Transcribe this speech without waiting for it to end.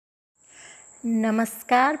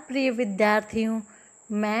नमस्कार प्रिय विद्यार्थियों,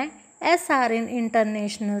 मैं SRN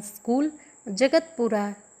international school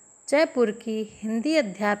Jagatpura Jaipur की हिंदी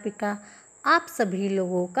अध्यापिका आप सभी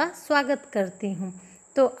लोगों का स्वागत करती हूँ।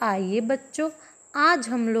 तो आइए बच्चों, आज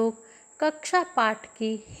हम लोग कक्षा पाठ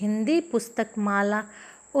की हिंदी पुस्तक माला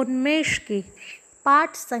उन्मेष की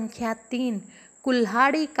पाठ संख्या 3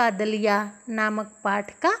 कुल्हाड़ी का दलिया नामक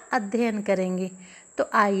पाठ का अध्ययन करेंगे। तो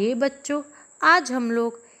आइए बच्चों, आज हम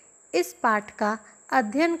लोग इस पाठ का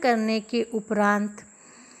अध्ययन करने के उपरांत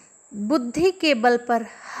बुद्धि के बल पर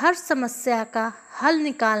हर समस्या का हल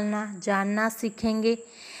निकालना जानना सीखेंगे।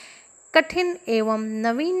 कठिन एवं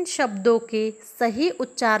नवीन शब्दों के सही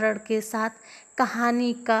उच्चारण के साथ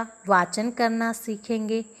कहानी का वाचन करना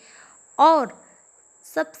सीखेंगे। और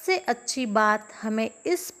सबसे अच्छी बात, हमें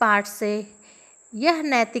इस पाठ से यह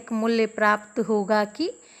नैतिक मूल्य प्राप्त होगा कि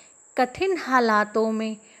कठिन हालातों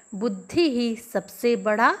में बुद्धि ही सबसे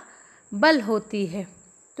बड़ा बल होती है।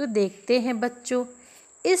 तो देखते हैं बच्चों,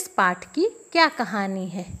 इस पाठ की क्या कहानी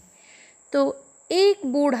है। तो एक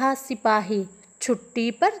बूढ़ा सिपाही छुट्टी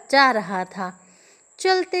पर जा रहा था।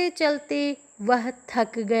 चलते चलते वह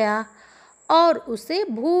थक गया और उसे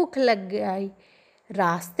भूख लग गई।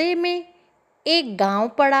 रास्ते में एक गांव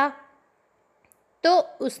पड़ा तो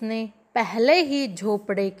उसने पहले ही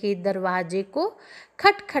झोपड़े के दरवाजे को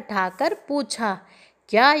खटखटाकर पूछा,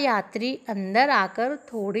 क्या यात्री अंदर आकर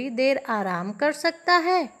थोड़ी देर आराम कर सकता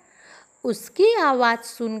है? उसकी आवाज़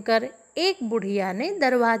सुनकर एक बुढ़िया ने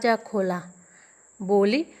दरवाज़ा खोला।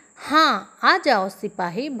 बोली, हाँ आ जाओ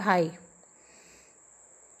सिपाही भाई,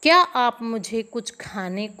 क्या आप मुझे कुछ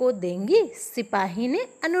खाने को देंगी? सिपाही ने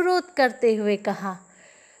अनुरोध करते हुए कहा।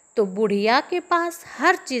 तो बुढ़िया के पास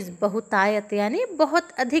हर चीज़ बहुतायत यानी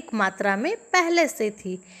बहुत अधिक मात्रा में पहले से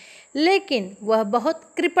थी, लेकिन वह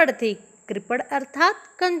बहुत कृपण थी। कृपण अर्थात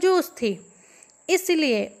कंजूस थी।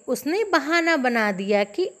 इसलिए उसने बहाना बना दिया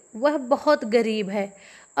कि वह बहुत गरीब है।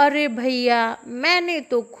 अरे भैया, मैंने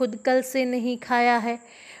तो खुद कल से नहीं खाया है,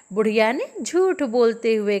 बुढ़िया ने झूठ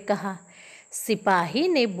बोलते हुए कहा। सिपाही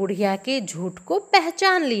ने बुढ़िया के झूठ को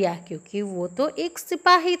पहचान लिया, क्योंकि वो तो एक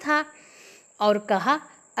सिपाही था, और कहा,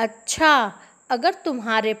 अच्छा, अगर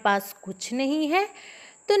तुम्हारे पास कुछ नहीं है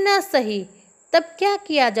तो न सही, तब क्या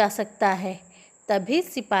किया जा सकता है? तभी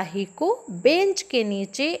सिपाही को बेंच के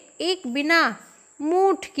नीचे एक बिना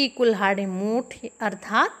मूठ की कुल्हाड़ी, मूठ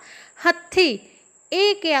अर्थात हत्थी,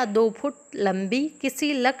 1 या 2 फुट लंबी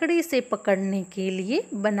किसी लकड़ी से पकड़ने के लिए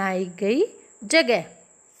बनाई गई जगह,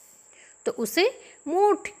 तो उसे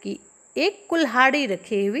मूठ की एक कुल्हाड़ी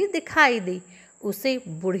रखी हुई दिखाई दी। उसे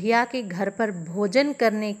बुढ़िया के घर पर भोजन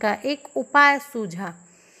करने का एक उपाय सूझा।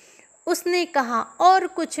 उसने कहा, और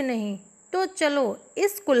कुछ नहीं तो चलो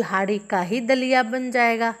इस कुल्हाड़ी का ही दलिया बन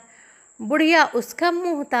जाएगा। बुढ़िया उसका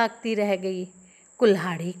मुंह ताकती रह गई।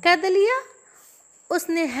 कुल्हाड़ी का दलिया?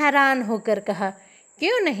 उसने हैरान होकर कहा,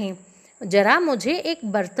 क्यों नहीं, जरा मुझे एक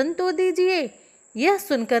बर्तन तो दीजिए। यह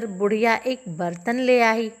सुनकर बुढ़िया एक बर्तन ले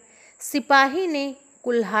आई। सिपाही ने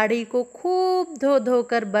कुल्हाड़ी को खूब धो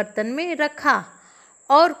धोकर बर्तन में रखा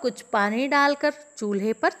और कुछ पानी डालकर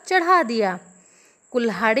चूल्हे पर चढ़ा दिया।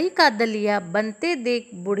 कुल्हाड़ी का दलिया बनते देख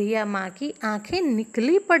बुढ़िया माँ की आंखें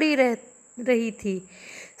निकली पड़ी रही थी।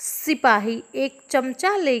 सिपाही एक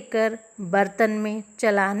चमचा लेकर बर्तन में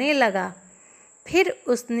चलाने लगा। फिर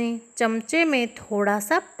उसने चमचे में थोड़ा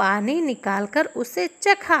सा पानी निकालकर उसे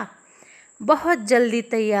चखा। बहुत जल्दी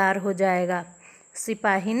तैयार हो जाएगा।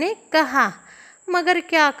 सिपाही ने कहा, मगर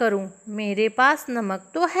क्या करूं, मेरे पास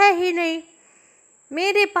नमक तो है ही नहीं।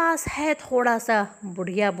 मेरे पास है थोड़ा सा,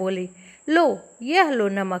 बुढ़िया बोली। लो, यह लो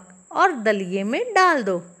नमक और दलिये में डाल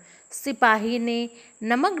दो। सिपाही ने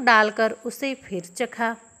नमक डालकर उसे फिर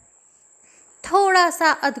चखा। थोड़ा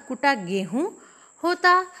सा अधकुटा गेहूं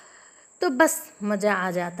होता तो बस मज़ा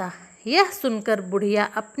आ जाता। यह सुनकर बुढ़िया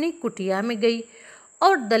अपनी कुटिया में गई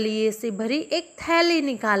और दलिये से भरी एक थैली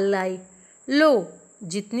निकाल लाई। लो,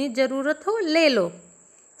 जितनी ज़रूरत हो ले लो।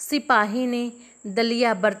 सिपाही ने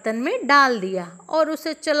दलिया बर्तन में डाल दिया और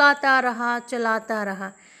उसे चलाता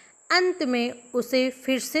रहा। अंत में उसे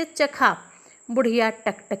फिर से चखा। बुढ़िया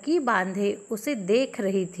टकटकी बांधे उसे देख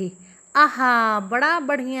रही थी। आहा, बड़ा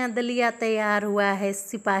बढ़िया दलिया तैयार हुआ है,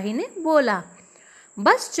 सिपाही ने बोला।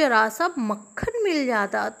 बस जरा सा मक्खन मिल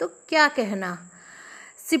जाता तो क्या कहना।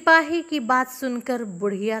 सिपाही की बात सुनकर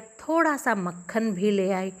बुढ़िया थोड़ा सा मक्खन भी ले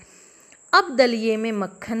आई। अब दलिये में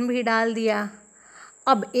मक्खन भी डाल दिया।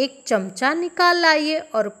 अब एक चमचा निकाल लाइए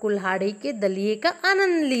और कुल्हाड़ी के दलिये का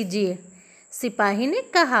आनंद लीजिए, सिपाही ने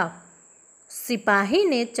कहा। सिपाही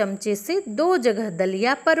ने चमचे से 2 जगह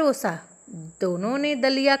दलिया परोसा। दोनों ने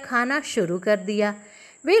दलिया खाना शुरू कर दिया।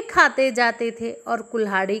 वे खाते जाते थे और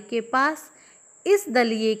कुल्हाड़ी के पास इस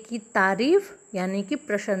दलिये की तारीफ यानी कि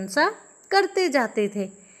प्रशंसा करते जाते थे।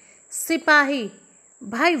 सिपाही,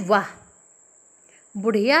 भाई वाह!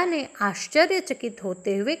 बुढ़िया ने आश्चर्यचकित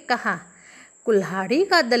होते हुए कहा, कुल्हाड़ी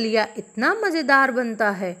का दलिया इतना मज़ेदार बनता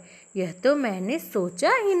है, यह तो मैंने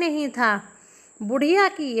सोचा ही नहीं था। बुढ़िया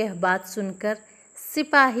की यह बात सुनकर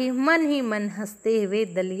सिपाही मन ही मन हंसते हुए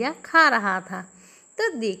दलिया खा रहा था। तो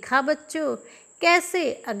देखा बच्चों,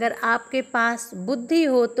 कैसे अगर आपके पास बुद्धि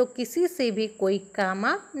हो तो किसी से भी कोई काम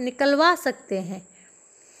आप निकलवा सकते हैं।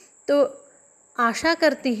 तो आशा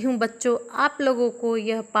करती हूँ बच्चों, आप लोगों को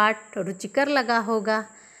यह पाठ रुचिकर लगा होगा।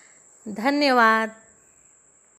 धन्यवाद।